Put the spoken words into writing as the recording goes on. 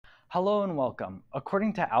Hello and welcome.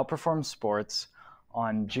 According to Outperform Sports,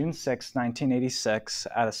 on June 6, 1986,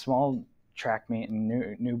 at a small track meet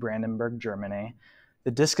in New Brandenburg, Germany,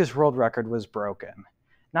 the discus world record was broken.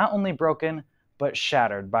 Not only broken, but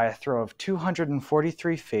shattered by a throw of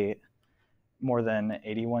 243 feet, more than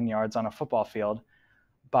 81 yards on a football field,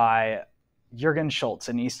 by Jürgen Schultz,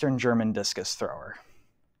 an Eastern German discus thrower.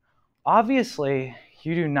 Obviously,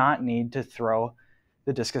 you do not need to throw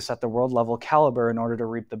the discus at the world level caliber in order to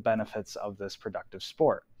reap the benefits of this productive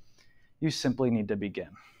sport. You simply need to begin.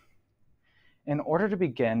 In order to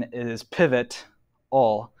begin, it is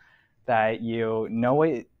pivotal that you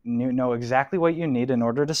know exactly what you need in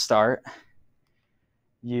order to start.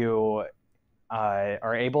 You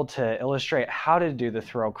are able to illustrate how to do the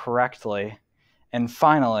throw correctly. And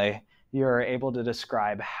finally, you're able to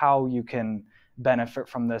describe how you can benefit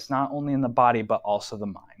from this, not only in the body, but also the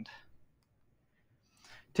mind.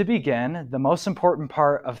 To begin, the most important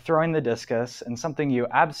part of throwing the discus, and something you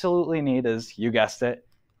absolutely need, is, you guessed it,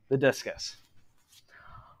 the discus.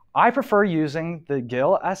 I prefer using the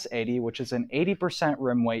Gill S80, which is an 80%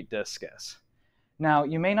 rim weight discus. Now,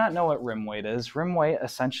 you may not know what rim weight is. Rim weight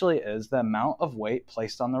essentially is the amount of weight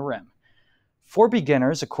placed on the rim. For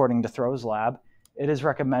beginners, according to Thow's Lab, it is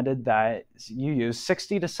recommended that you use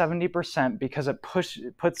 60 to 70% because it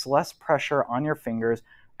puts less pressure on your fingers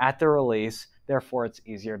at the release. Therefore, it's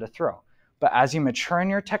easier to throw. But as you mature in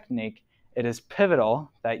your technique, it is pivotal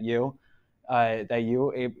that you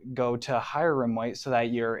go to higher rim weight so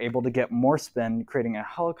that you're able to get more spin, creating a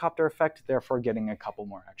helicopter effect, therefore getting a couple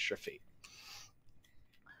more extra feet.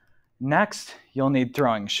 Next, you'll need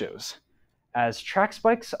throwing shoes. As track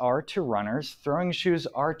spikes are to runners, throwing shoes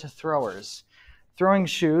are to throwers. Throwing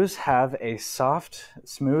shoes have a soft,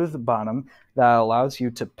 smooth bottom that allows you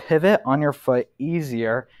to pivot on your foot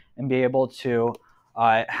easier and be able to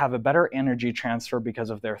have a better energy transfer because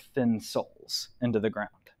of their thin soles into the ground.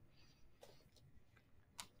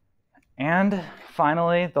 And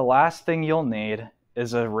finally, the last thing you'll need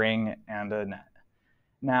is a ring and a net.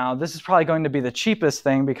 Now, this is probably going to be the cheapest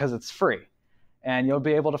thing because it's free, and you'll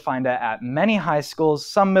be able to find it at many high schools,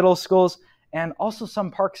 some middle schools, and also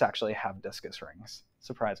some parks actually have discus rings,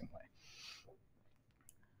 surprisingly.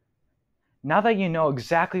 Now that you know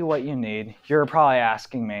exactly what you need, you're probably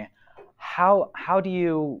asking me, how do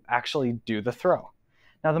you actually do the throw?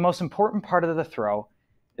 Now, the most important part of the throw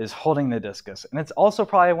is holding the discus, and it's also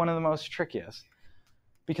probably one of the most trickiest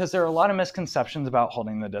because there are a lot of misconceptions about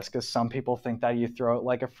holding the discus. Some people think that you throw it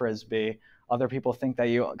like a frisbee. Other people think that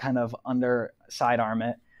you kind of sidearm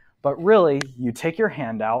it. But really, you take your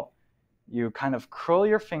hand out, you kind of curl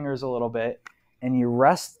your fingers a little bit, and you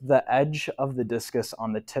rest the edge of the discus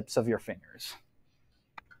on the tips of your fingers,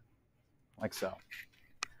 like so.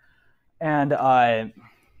 And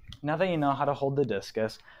now that you know how to hold the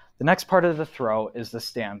discus, the next part of the throw is the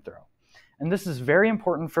stand throw. And this is very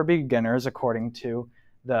important for beginners, according to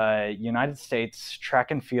the United States Track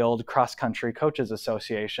and Field Cross Country Coaches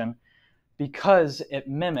Association, because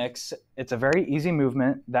it's a very easy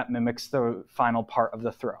movement that mimics the final part of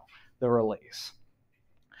the throw, the release.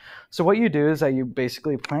 So what you do is that you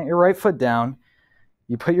basically plant your right foot down,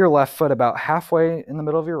 you put your left foot about halfway in the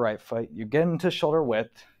middle of your right foot, you get into shoulder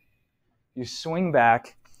width, you swing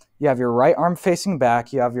back, you have your right arm facing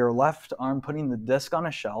back, you have your left arm putting the disc on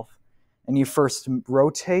a shelf, and you first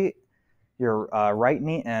rotate your right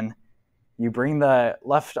knee in, you bring the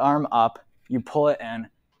left arm up, you pull it in,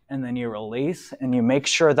 and then you release, and you make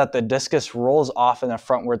sure that the discus rolls off in a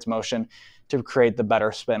frontwards motion to create the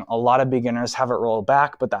better spin. A lot of beginners have it roll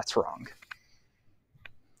back, but that's wrong.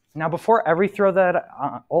 Now, before every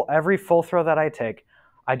full throw that I take,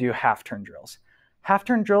 I do half-turn drills.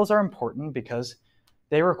 Half-turn drills are important because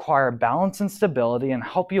they require balance and stability and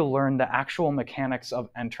help you learn the actual mechanics of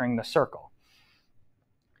entering the circle.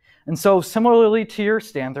 And so similarly to your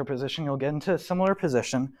stand throw position, you'll get into a similar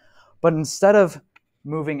position, but instead of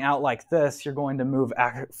moving out like this, you're going to move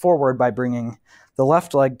forward by bringing the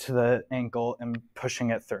left leg to the ankle and pushing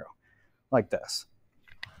it through, like this.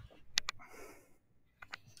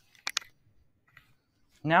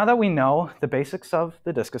 Now that we know the basics of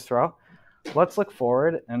the discus throw, let's look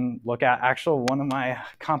forward and look at one of my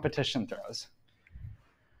competition throws.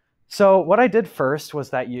 So what I did first was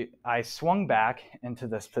that I swung back into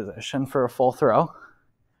this position for a full throw.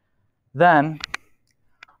 Then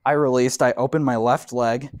I released, I opened my left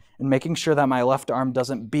leg and making sure that my left arm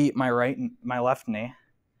doesn't beat my left knee.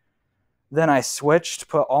 Then I switched,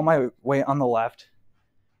 put all my weight on the left,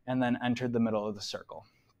 and then entered the middle of the circle.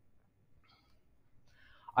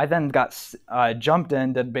 I then got jumped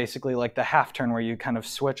in, did basically like the half turn where you kind of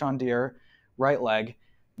switch onto your right leg,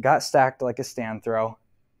 got stacked like a stand throw,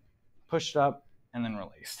 pushed up, and then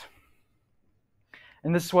released.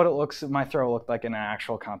 And this is what my throw looked like in an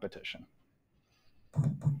actual competition.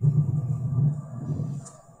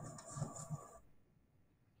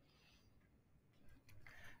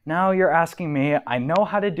 Now you're asking me, I know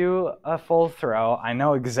how to do a full throw. I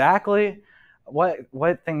know exactly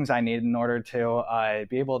what things I need in order to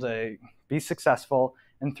be able to be successful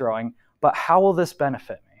in throwing, but how will this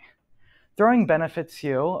benefit me? Throwing benefits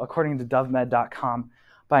you, according to dovmed.com,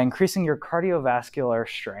 by increasing your cardiovascular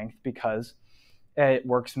strength because it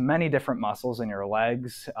works many different muscles in your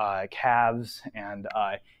legs, calves, and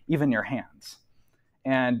even your hands.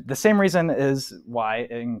 And the same reason is why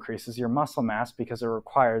it increases your muscle mass, because it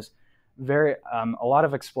requires a lot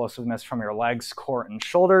of explosiveness from your legs, core, and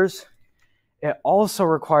shoulders. It also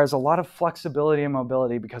requires a lot of flexibility and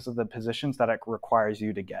mobility because of the positions that it requires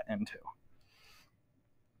you to get into.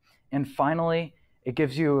 And finally, it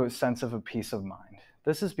gives you a sense of a peace of mind.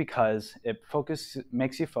 This is because it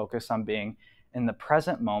makes you focus on being in the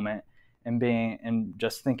present moment and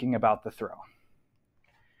just thinking about the throw.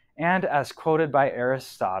 And as quoted by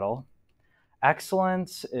Aristotle,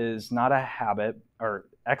 excellence is not a habit, or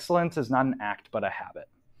excellence is not an act, but a habit.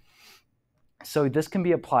 So this can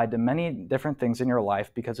be applied to many different things in your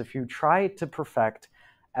life, because if you try to perfect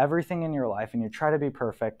everything in your life and you try to be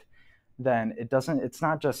perfect, then it's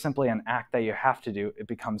not just simply an act that you have to do, it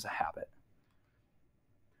becomes a habit.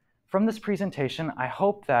 From this presentation, I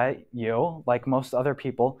hope that you, like most other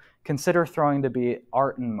people, consider throwing to be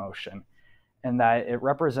art in motion, and that it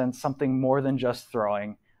represents something more than just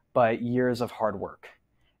throwing, but years of hard work.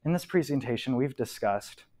 In this presentation, we've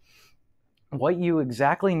discussed what you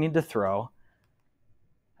exactly need to throw.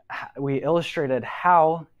 We illustrated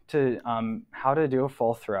how to do a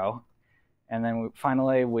full throw, and then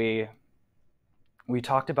finally we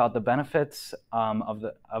talked about the benefits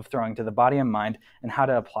of throwing to the body and mind and how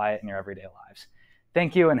to apply it in your everyday lives.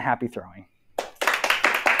 Thank you and happy throwing.